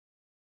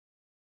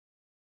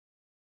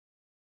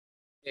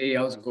Hey,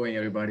 how's it going,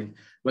 everybody?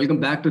 Welcome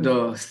back to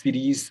the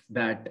series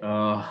that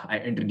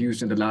I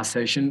introduced in the last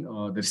session,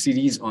 the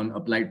series on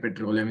applied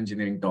petroleum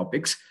engineering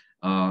topics.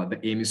 The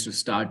aim is to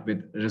start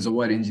with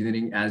reservoir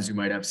engineering, as you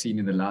might have seen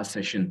in the last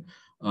session.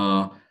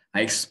 I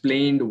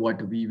explained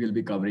what we will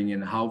be covering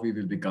and how we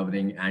will be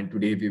covering, and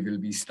today we will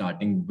be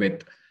starting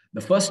with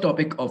the first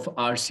topic of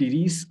our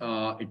series.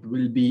 It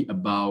will be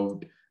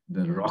about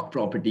the rock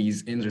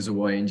properties in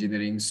reservoir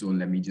engineering. So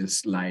let me just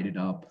slide it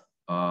up.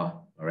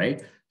 All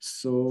right.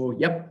 So,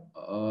 yep,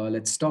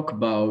 let's talk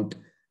about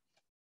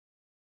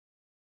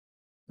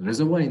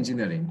reservoir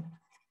engineering.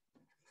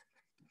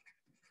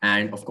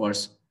 And of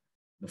course,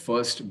 the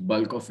first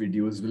bulk of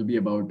videos will be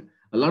about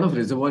a lot of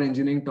reservoir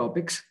engineering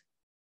topics,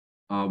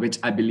 which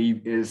I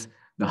believe is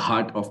the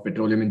heart of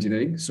petroleum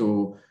engineering.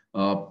 So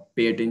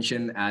pay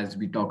attention as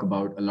we talk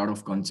about a lot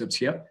of concepts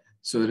here.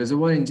 So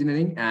reservoir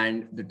engineering,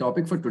 and the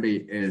topic for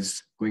today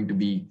is going to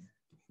be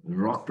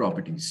rock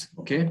properties,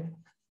 okay?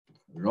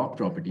 Rock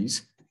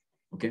properties.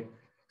 Okay,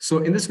 so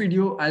in this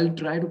video, I'll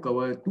try to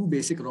cover two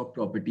basic rock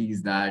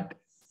properties that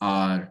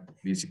are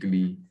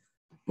basically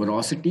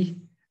porosity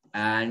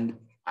and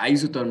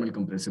isothermal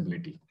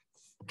compressibility.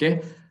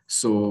 Okay,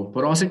 so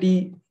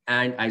porosity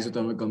and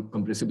isothermal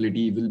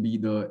compressibility will be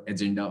the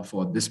agenda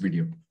for this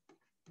video.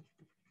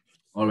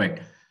 All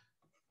right.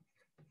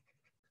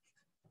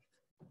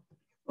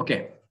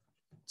 Okay,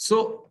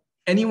 so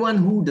anyone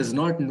who does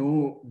not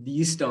know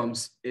these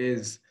terms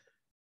is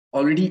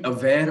already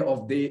aware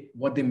of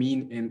what they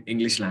mean in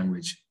English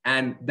language.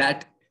 And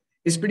that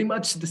is pretty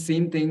much the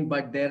same thing,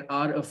 but there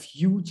are a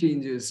few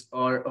changes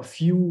or a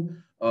few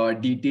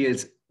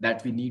details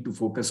that we need to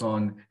focus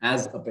on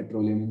as a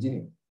petroleum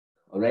engineer.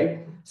 All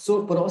right.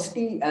 So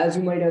porosity, as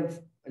you might have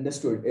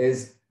understood,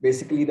 is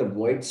basically the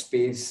void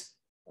space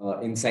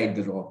inside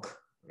the rock,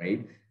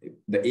 right?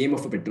 The aim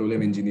of a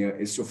petroleum engineer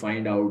is to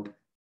find out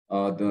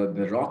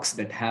the rocks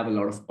that have a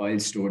lot of oil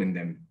stored in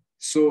them.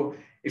 So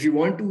if you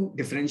want to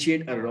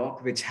differentiate a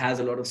rock which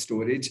has a lot of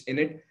storage in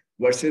it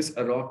versus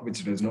a rock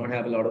which does not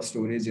have a lot of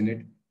storage in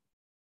it,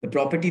 the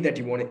property that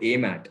you want to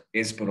aim at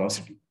is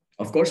porosity.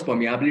 Of course,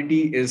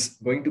 permeability is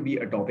going to be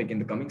a topic in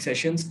the coming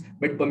sessions,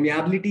 but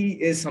permeability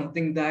is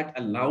something that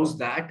allows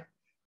that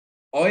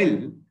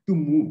oil to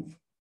move.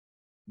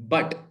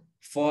 But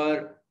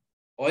for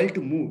oil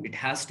to move, it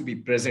has to be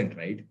present,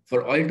 right?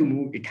 For oil to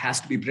move, it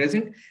has to be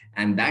present,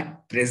 and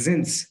that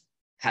presence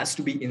has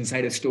to be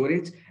inside a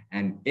storage.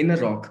 And in a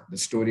rock, the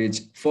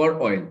storage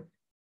for oil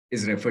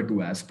is referred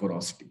to as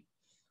porosity,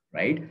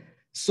 right?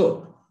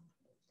 So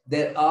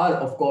there are,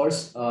 of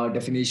course,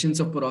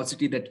 definitions of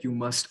porosity that you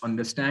must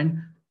understand.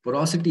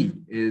 Porosity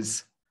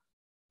is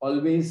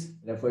always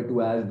referred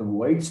to as the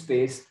void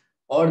space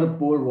or the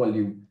pore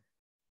volume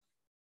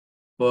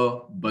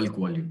per bulk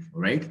volume,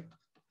 right?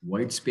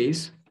 Void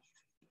space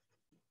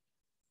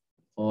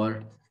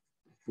or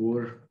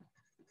pore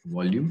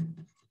volume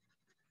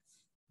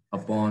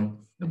upon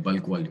the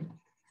bulk volume.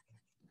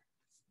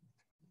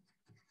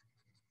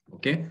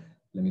 Okay,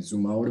 let me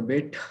zoom out a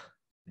bit.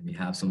 Let me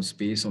have some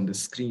space on the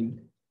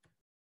screen.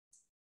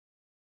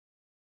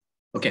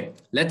 Okay,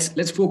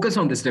 let's focus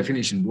on this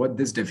definition, what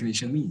this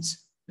definition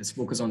means. Let's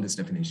focus on this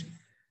definition.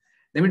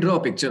 Let me draw a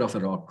picture of a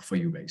rock for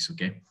you guys,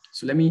 okay?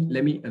 So let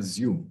me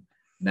assume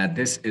that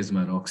this is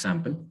my rock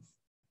sample,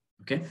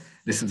 okay?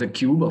 This is a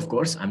cube, of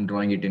course. I'm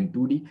drawing it in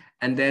 2D,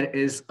 and there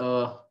is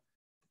a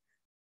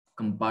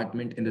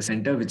compartment in the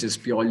center which is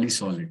purely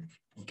solid,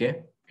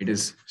 okay? It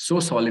is so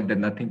solid that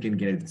nothing can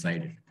get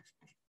inside it.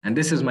 And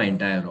this is my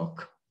entire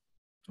rock,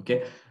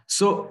 okay?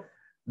 So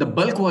the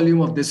bulk volume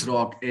of this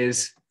rock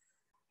is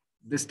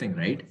this thing,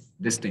 right?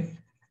 This thing.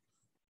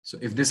 So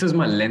if this is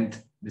my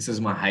length, this is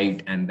my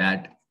height, and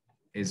that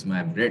is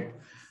my breadth.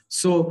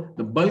 So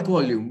the bulk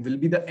volume will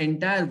be the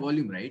entire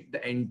volume, right?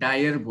 The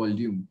entire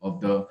volume of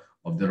the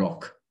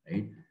rock,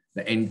 right?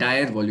 The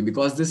entire volume,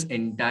 because this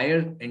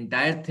entire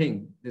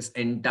thing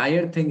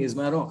is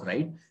my rock,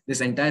 right?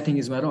 This entire thing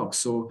is my rock.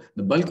 So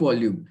the bulk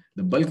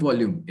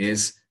volume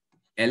is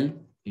L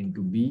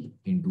into B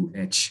into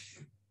H.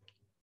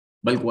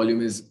 Bulk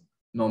volume is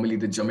normally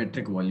the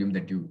geometric volume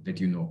that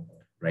you know,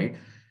 right?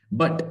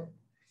 But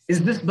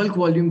is this bulk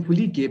volume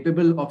fully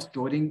capable of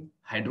storing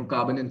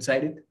hydrocarbon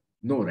inside it?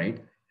 No,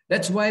 right?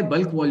 That's why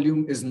bulk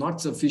volume is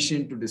not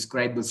sufficient to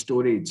describe the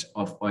storage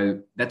of oil.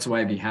 That's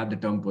why we have the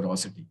term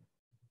porosity,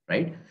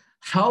 right?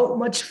 How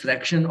much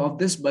fraction of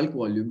this bulk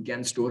volume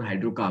can store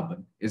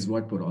hydrocarbon is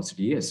what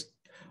porosity is.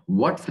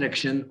 What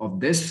fraction,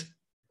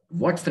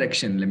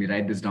 let me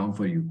write this down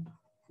for you.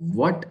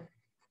 What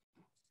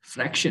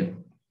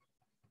fraction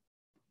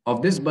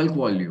of this bulk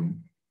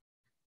volume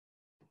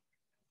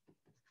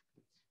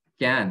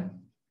can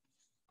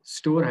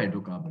store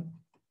hydrocarbon?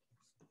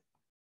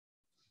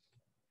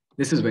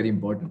 This is very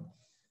important.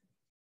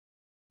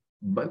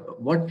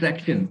 But what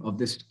fraction of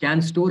this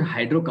can store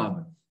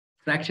hydrocarbon?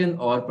 Fraction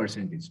or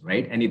percentage,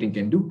 right? Anything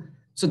can do.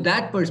 So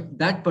that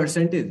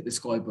percentage is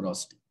called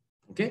porosity,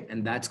 okay?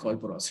 And that's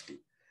called porosity.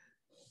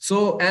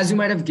 So as you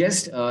might have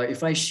guessed,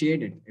 if I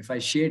shade it,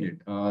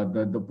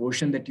 the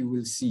portion that you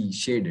will see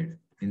shaded,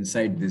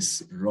 inside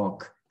this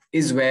rock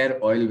is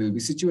where oil will be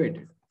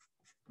situated.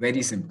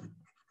 Very simple,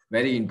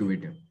 very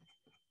intuitive.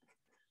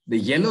 The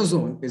yellow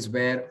zone is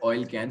where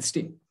oil can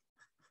stay,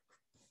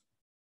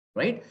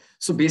 right?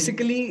 So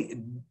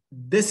basically,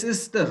 this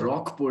is the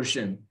rock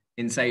portion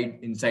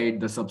inside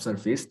the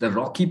subsurface, the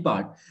rocky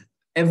part.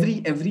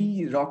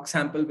 Every rock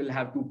sample will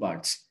have two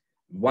parts.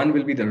 One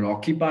will be the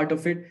rocky part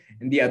of it,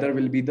 and the other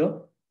will be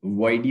the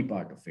voidy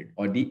part of it,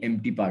 or the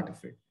empty part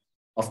of it.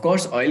 Of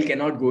course, oil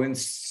cannot go and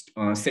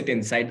sit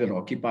inside the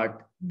rocky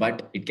part,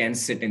 but it can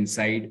sit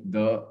inside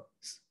the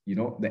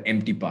the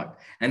empty part,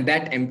 and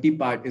that empty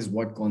part is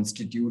what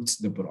constitutes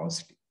the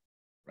porosity,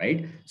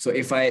 right? So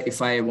if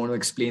I want to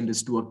explain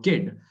this to a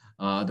kid,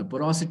 the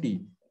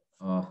porosity,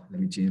 let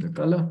me change the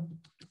color.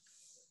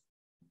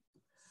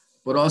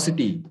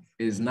 Porosity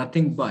is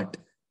nothing but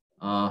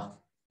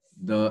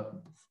the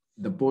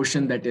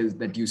portion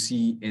that you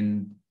see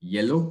in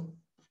yellow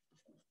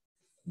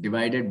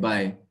divided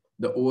by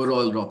the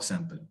overall rock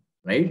sample,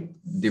 right?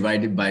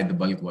 Divided by the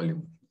bulk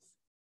volume.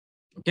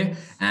 Okay,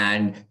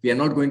 and we are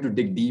not going to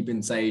dig deep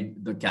inside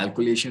the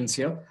calculations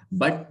here,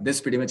 but this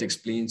pretty much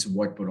explains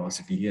what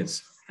porosity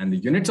is. And the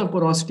units of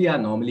porosity are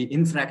normally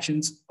in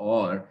fractions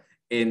or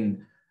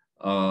in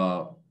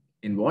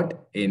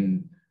what?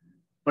 In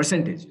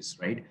percentages,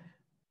 right?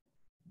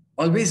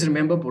 Always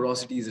remember,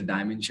 porosity is a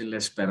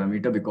dimensionless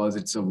parameter because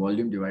it's a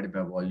volume divided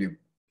by volume.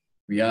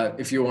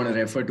 If you want to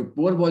refer to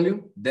pore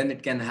volume, then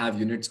it can have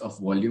units of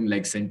volume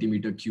like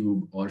centimeter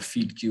cube or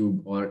feet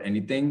cube or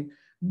anything.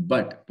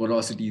 But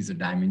porosity is a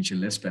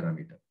dimensionless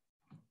parameter.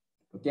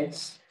 Okay,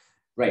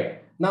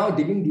 right. Now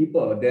digging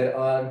deeper, there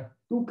are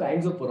two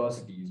kinds of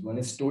porosities. One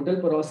is total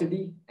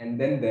porosity, and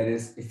then there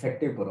is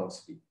effective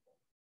porosity.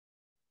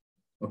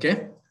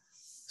 Okay,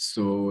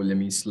 so let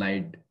me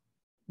slide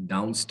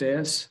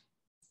downstairs.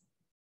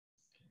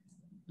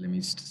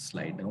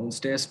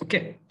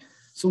 Okay,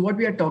 so what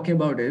we are talking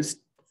about is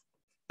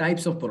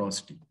types of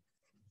porosity.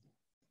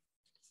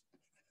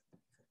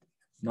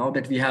 Now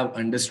that we have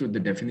understood the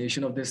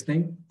definition of this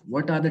thing,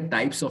 what are the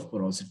types of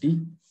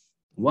porosity?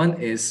 One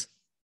is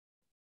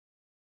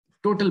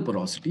total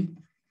porosity,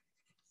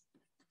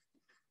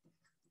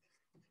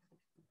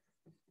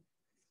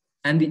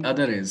 and the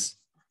other is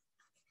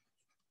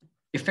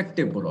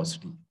effective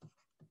porosity.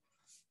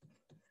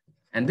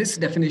 And this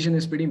definition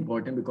is pretty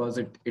important because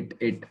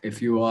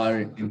if you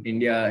are in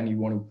India and you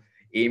want to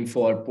aim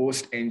for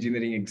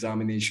post-engineering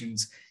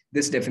examinations,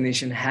 this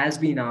definition has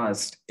been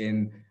asked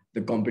in the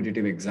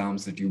competitive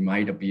exams that you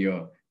might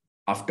appear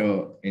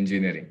after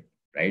engineering,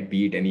 right?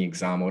 Be it any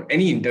exam or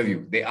any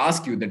interview, they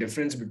ask you the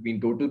difference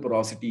between total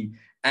porosity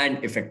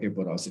and effective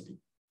porosity,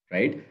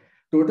 right?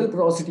 Total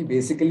porosity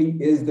basically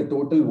is the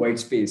total void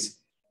space.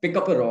 Pick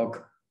up a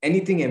rock,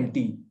 anything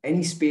empty,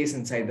 any space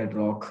inside that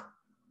rock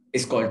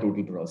is called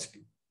total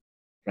porosity,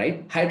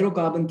 right?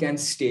 Hydrocarbon can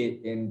stay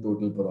in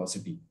total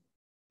porosity.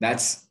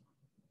 That's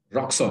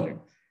rock solid.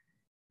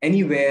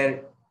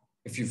 Anywhere,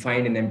 if you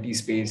find an empty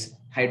space,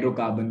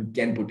 hydrocarbon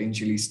can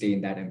potentially stay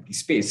in that empty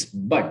space.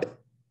 But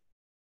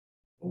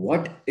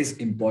what is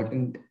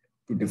important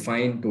to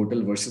define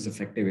total versus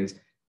effective is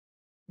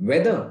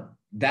whether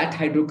that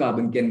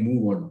hydrocarbon can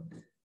move or not.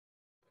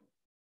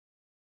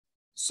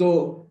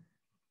 So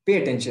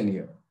pay attention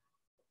here.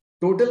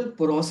 Total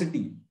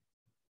porosity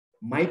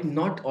might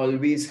not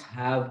always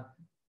have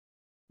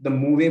the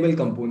movable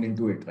component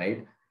to it,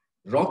 right?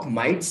 Rock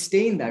might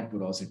stay in that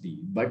porosity,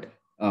 but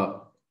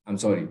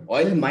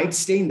oil might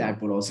stay in that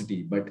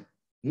porosity, but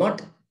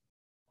not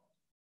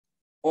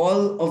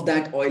all of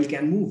that oil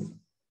can move.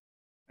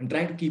 I'm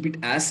trying to keep it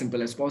as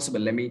simple as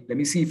possible. Let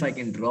me see if I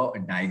can draw a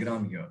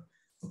diagram here.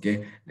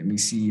 Okay, let me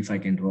see if I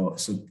can draw.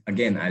 So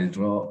again, I'll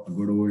draw a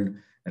good old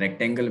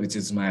rectangle, which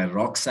is my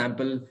rock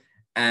sample.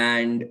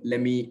 And let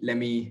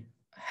me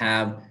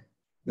have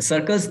the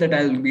circles that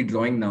I'll be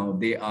drawing now.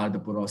 They are the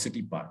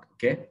porosity part.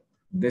 Okay,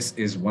 this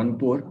is one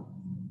pore.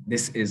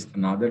 This is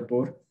another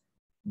pore.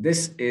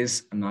 This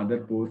is another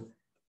pore.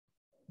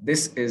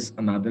 This is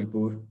another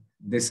pore.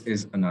 This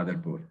is another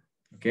pore.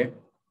 Okay.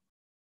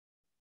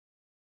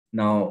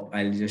 Now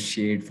I'll just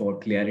shade for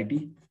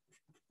clarity.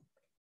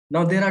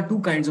 Now there are two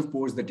kinds of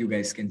pores that you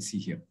guys can see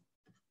here.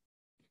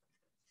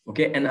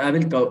 Okay, and I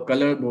will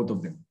color both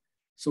of them.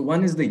 So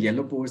one is the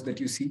yellow pores that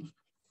you see,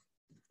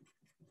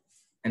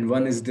 and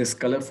one is this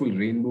colorful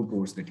rainbow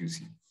pores that you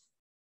see.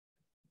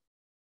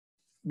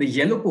 The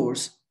yellow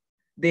pores,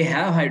 they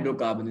have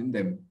hydrocarbon in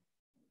them.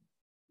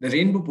 The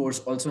rainbow pores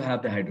also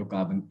have the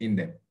hydrocarbon in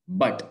them.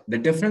 But the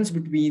difference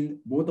between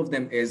both of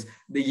them is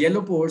the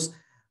yellow pores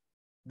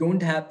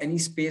don't have any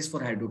space for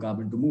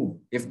hydrocarbon to move.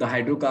 If the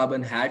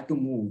hydrocarbon had to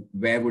move,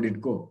 where would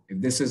it go?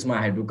 If this is my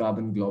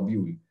hydrocarbon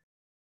globule,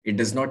 it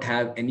does not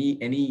have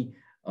any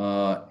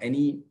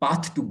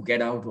path to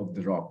get out of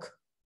the rock,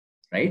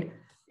 right?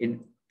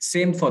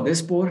 Same for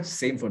this pore,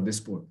 same for this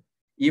pore.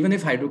 Even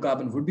if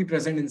hydrocarbon would be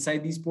present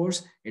inside these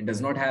pores, it does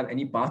not have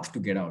any path to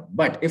get out.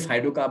 But if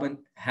hydrocarbon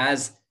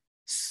has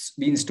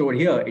been stored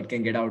here, it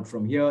can get out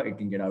from here, it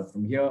can get out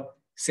from here.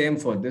 Same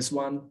for this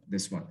one,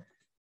 this one.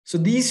 So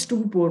these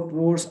two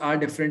pores are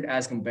different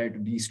as compared to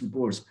these two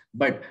pores,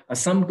 but a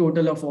sum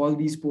total of all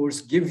these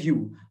pores give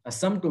you a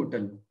sum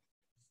total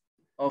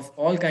of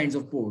all kinds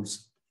of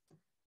pores.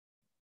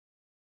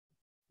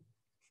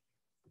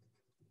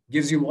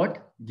 Gives you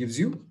what? Gives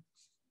you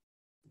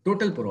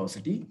total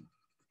porosity.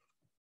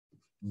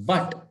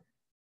 But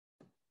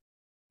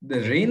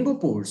the rainbow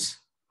pores,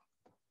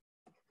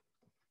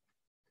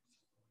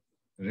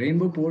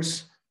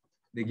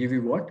 they give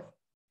you what?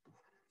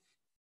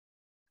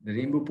 The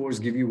rainbow pores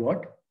give you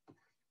what?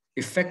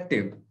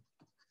 Effective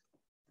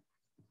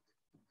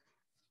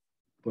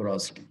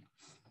porosity.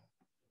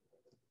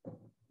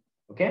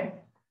 Okay.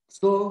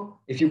 So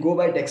if you go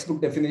by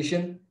textbook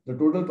definition, the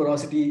total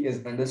porosity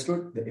is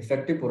understood. The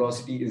effective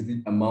porosity is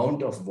the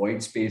amount of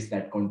void space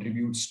that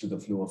contributes to the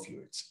flow of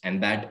fluids.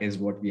 And that is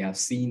what we have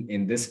seen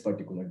in this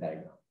particular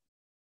diagram.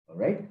 All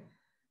right.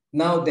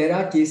 Now, there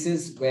are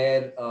cases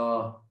where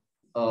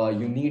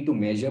you need to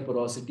measure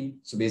porosity.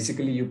 So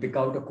basically, you pick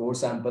out a core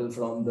sample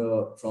from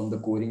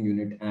the coring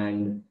unit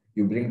and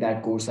you bring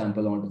that core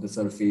sample onto the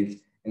surface.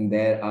 And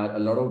there are a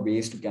lot of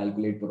ways to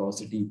calculate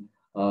porosity.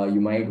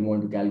 You might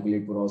want to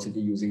calculate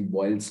porosity using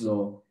Boyle's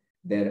law.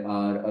 There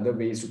are other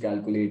ways to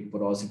calculate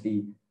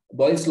porosity.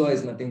 Boyle's law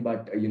is nothing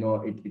but,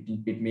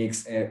 it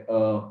makes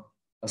a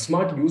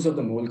smart use of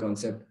the mole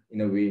concept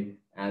in a way,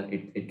 and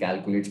it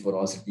calculates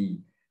porosity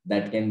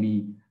that can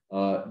be,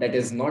 that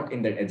is not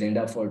in the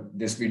agenda for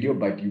this video,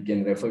 but you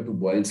can refer to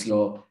Boyle's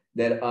law.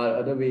 There are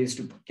other ways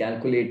to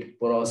calculate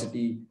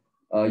porosity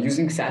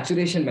using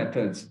saturation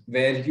methods,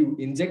 where you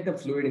inject the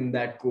fluid in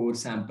that core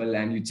sample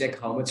and you check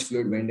how much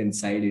fluid went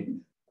inside it.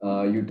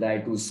 You try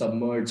to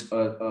submerge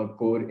a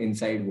core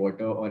inside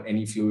water or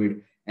any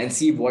fluid and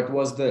see what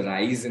was the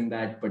rise in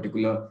that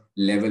particular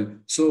level.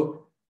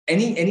 So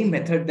any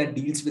method that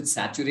deals with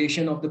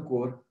saturation of the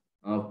core,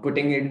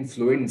 putting in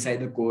fluid inside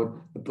the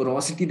core, the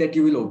porosity that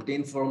you will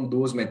obtain from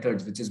those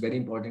methods, which is very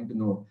important to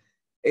know,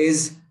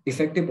 is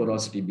effective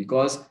porosity,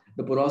 because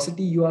the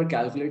porosity you are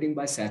calculating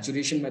by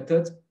saturation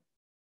methods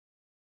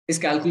is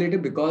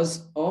calculated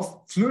because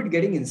of fluid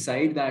getting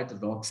inside that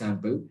rock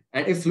sample.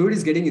 And if fluid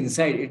is getting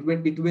inside, it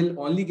will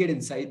only get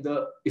inside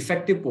the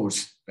effective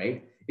pores,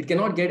 right? It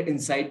cannot get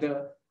inside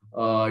the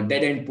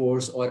dead end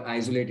pores or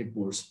isolated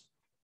pores.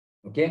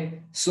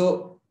 Okay,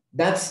 so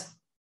that's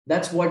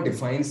what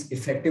defines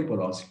effective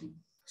porosity.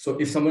 So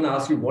if someone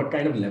asks you what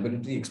kind of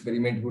laboratory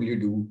experiment will you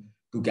do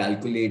to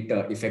calculate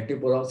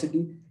effective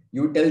porosity,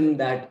 you tell them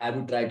that I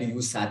would try to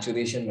use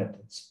saturation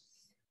methods.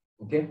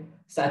 Okay,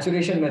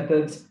 saturation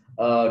methods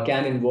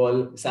can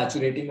involve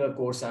saturating a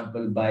core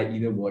sample by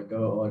either water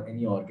or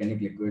any organic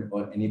liquid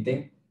or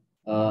anything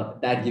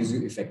that gives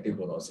you effective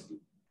porosity.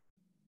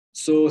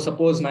 So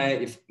suppose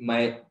if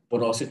my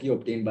porosity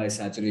obtained by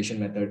saturation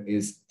method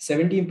is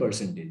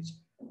 17%.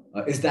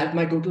 Is that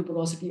my total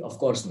porosity? Of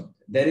course not.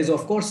 There is,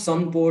 of course,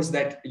 some pores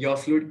that your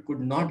fluid could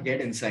not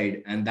get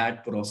inside, and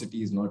that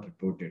porosity is not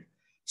reported.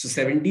 So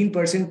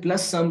 17%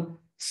 plus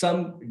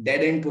some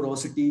dead end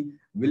porosity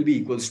will be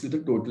equals to the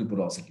total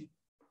porosity.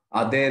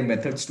 Are there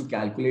methods to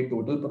calculate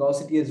total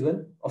porosity as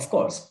well? Of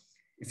course.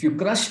 If you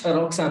crush a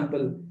rock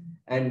sample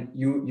and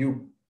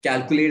you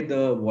calculate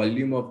the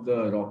volume of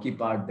the rocky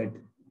part that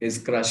is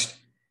crushed,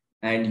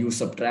 and you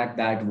subtract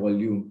that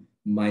volume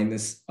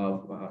minus,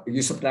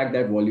 you subtract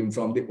that volume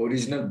from the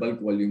original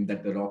bulk volume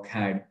that the rock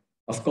had.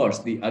 Of course,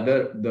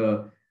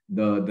 the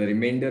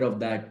remainder of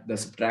that, the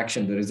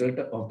subtraction, the result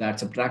of that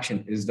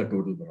subtraction is the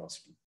total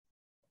porosity,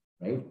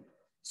 right?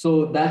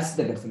 So that's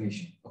the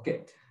definition.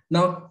 Okay.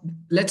 Now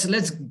let's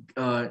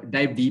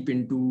dive deep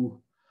into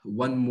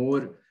one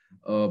more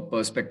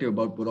perspective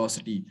about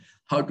porosity,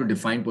 how to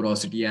define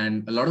porosity,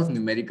 and a lot of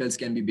numericals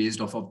can be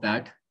based off of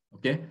that.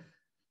 Okay.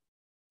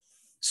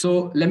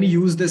 So let me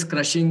use this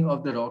crushing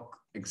of the rock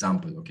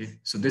example. Okay.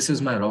 So this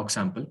is my rock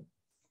sample.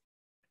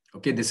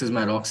 Okay. This is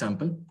my rock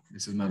sample.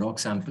 This is my rock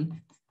sample.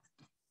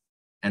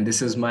 And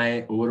this is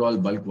my overall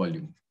bulk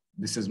volume.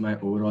 This is my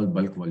overall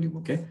bulk volume.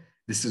 Okay.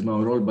 This is my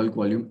overall bulk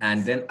volume.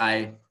 And then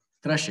I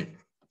crush it.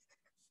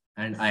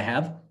 And I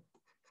have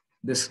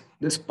this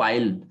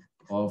pile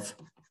of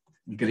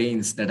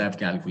grains that I've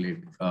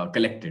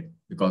collected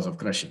because of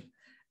crushing.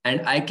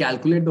 And I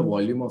calculate the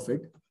volume of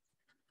it.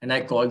 And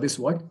I call this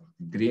what?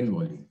 Grain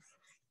volume.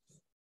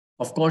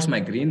 Of course, my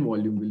grain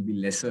volume will be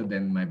lesser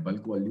than my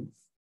bulk volume.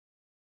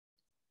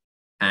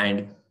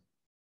 And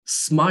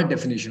smart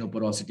definition of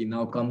porosity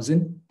now comes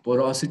in.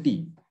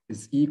 Porosity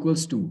is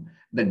equals to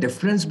the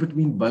difference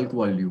between bulk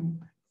volume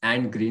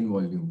and grain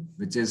volume,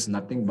 which is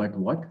nothing but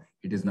what?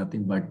 It is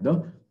nothing but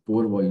the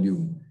pore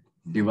volume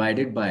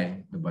divided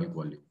by the bulk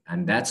volume.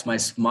 And that's my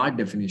smart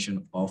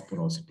definition of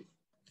porosity.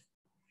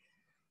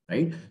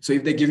 Right? So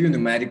if they give you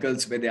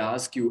numericals where they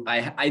ask you,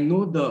 I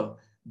know the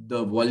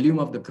volume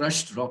of the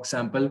crushed rock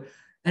sample,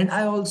 and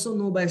I also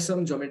know by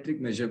some geometric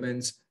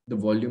measurements the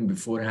volume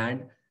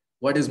beforehand.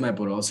 What is my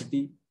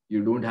porosity?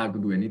 You don't have to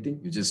do anything.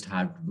 You just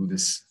have to do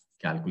this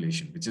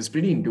calculation, which is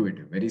pretty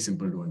intuitive, very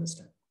simple to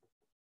understand.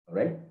 All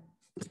right.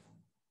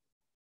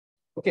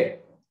 Okay.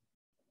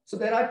 So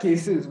there are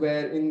cases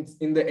where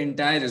in the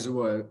entire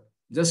reservoir,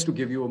 just to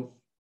give you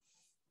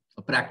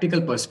a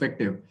practical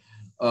perspective,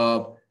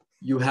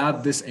 you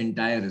have this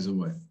entire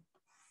reservoir,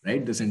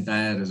 right? This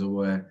entire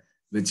reservoir,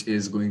 which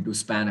is going to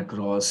span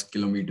across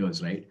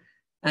kilometers, right?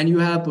 And you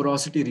have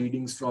porosity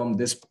readings from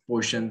this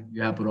portion,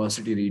 you have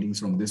porosity readings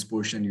from this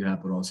portion, you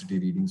have porosity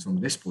readings from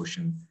this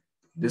portion,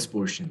 this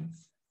portion,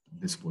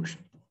 this portion,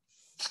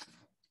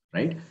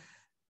 right?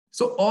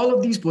 So all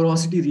of these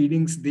porosity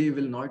readings, they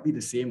will not be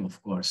the same,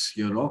 of course.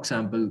 Your rock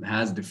sample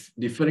has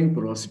differing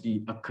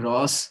porosity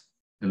across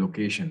the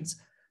locations.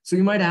 So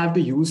you might have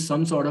to use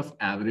some sort of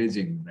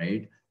averaging,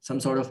 right? Some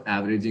sort of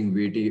averaging,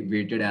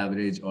 weighted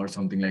average or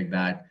something like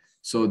that.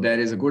 So there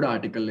is a good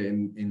article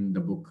in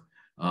the book,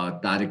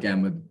 Tariq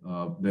Ahmed,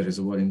 the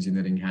Reservoir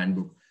Engineering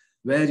Handbook,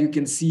 where you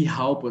can see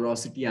how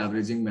porosity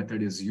averaging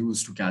method is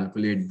used to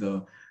calculate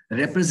the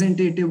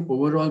representative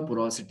overall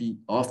porosity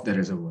of the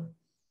reservoir.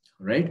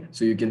 Right?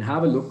 So you can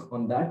have a look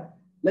on that.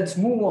 Let's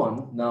move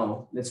on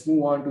now. Let's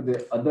move on to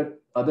the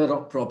other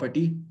rock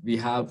property. We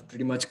have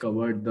pretty much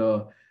covered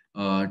the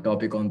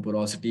topic on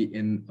porosity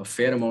in a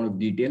fair amount of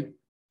detail.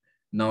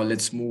 Now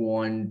let's move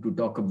on to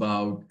talk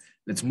about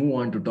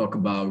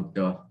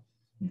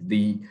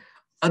the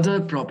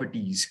other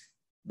properties.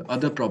 The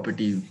other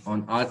property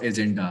on our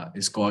agenda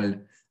is called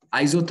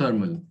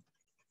isothermal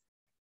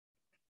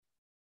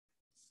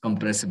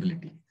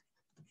compressibility.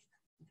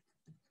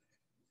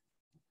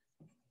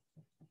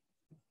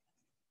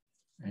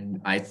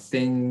 And I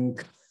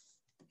think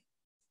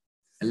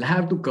I'll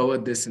have to cover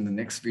this in the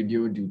next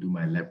video due to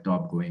my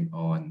laptop going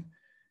on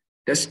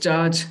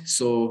discharge.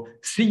 So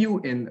see you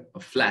in a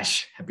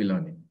flash. Happy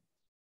learning.